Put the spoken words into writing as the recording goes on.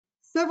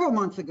Several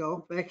months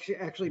ago,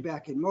 actually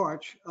back in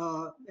March,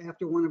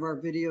 after one of our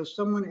videos,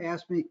 someone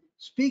asked me,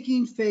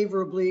 speaking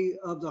favorably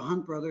of the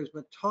Hunt brothers,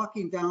 but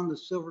talking down the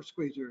silver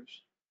squeezers,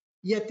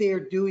 yet they are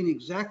doing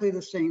exactly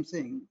the same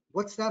thing.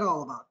 What's that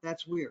all about?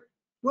 That's weird.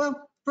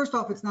 Well, first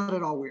off, it's not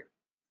at all weird.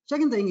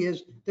 Second thing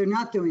is, they're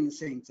not doing the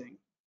same thing.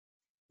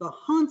 The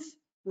Hunts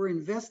were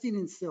investing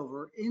in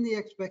silver in the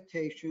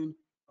expectation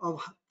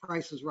of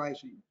prices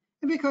rising.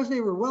 And because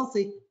they were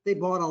wealthy, they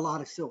bought a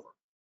lot of silver.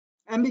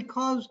 And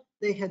because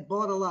they had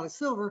bought a lot of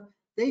silver,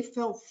 they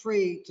felt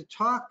free to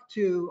talk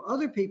to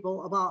other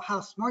people about how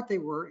smart they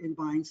were in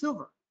buying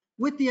silver,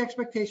 with the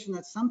expectation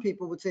that some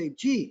people would say,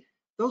 gee,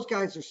 those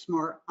guys are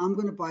smart, I'm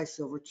going to buy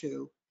silver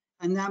too,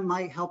 and that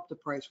might help the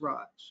price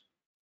rise.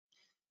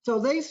 So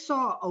they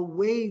saw a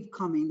wave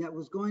coming that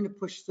was going to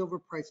push silver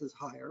prices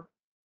higher,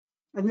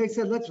 and they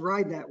said, let's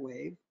ride that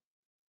wave.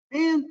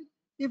 And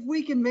if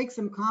we can make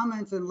some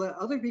comments and let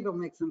other people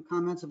make some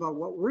comments about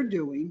what we're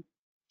doing,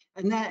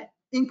 and that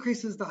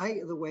increases the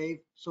height of the wave,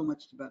 so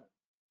much the better.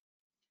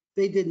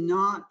 They did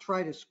not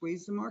try to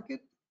squeeze the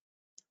market.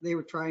 They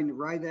were trying to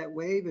ride that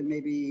wave and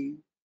maybe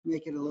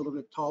make it a little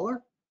bit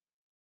taller.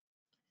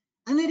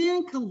 And they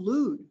didn't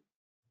collude.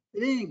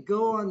 They didn't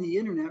go on the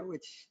internet,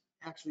 which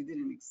actually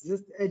didn't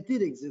exist. It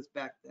did exist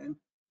back then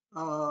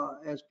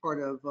as part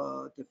of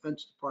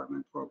Defense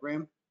Department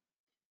program.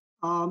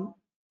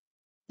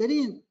 They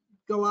didn't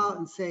go out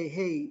and say,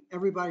 hey,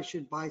 everybody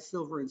should buy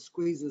silver and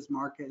squeeze this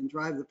market and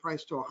drive the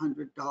price to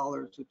 $100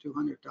 or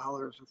 $200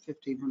 or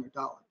 $1,500.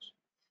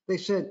 They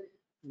said,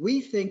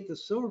 we think the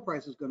silver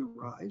price is going to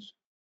rise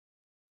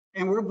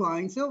and we're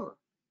buying silver.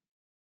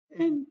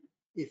 And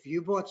if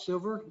you bought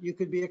silver, you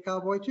could be a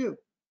cowboy too.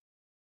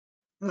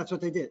 And that's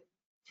what they did.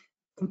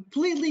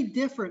 Completely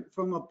different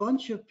from a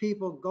bunch of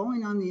people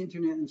going on the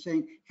internet and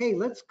saying, hey,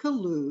 let's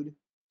collude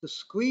to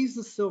squeeze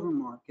the silver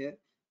market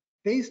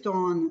based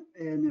on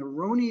an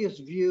erroneous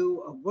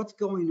view of what's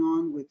going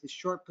on with the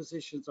short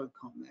positions on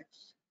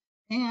COMEX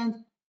and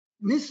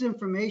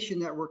misinformation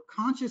that we're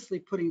consciously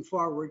putting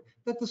forward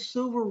that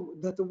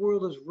the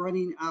world is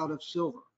running out of silver.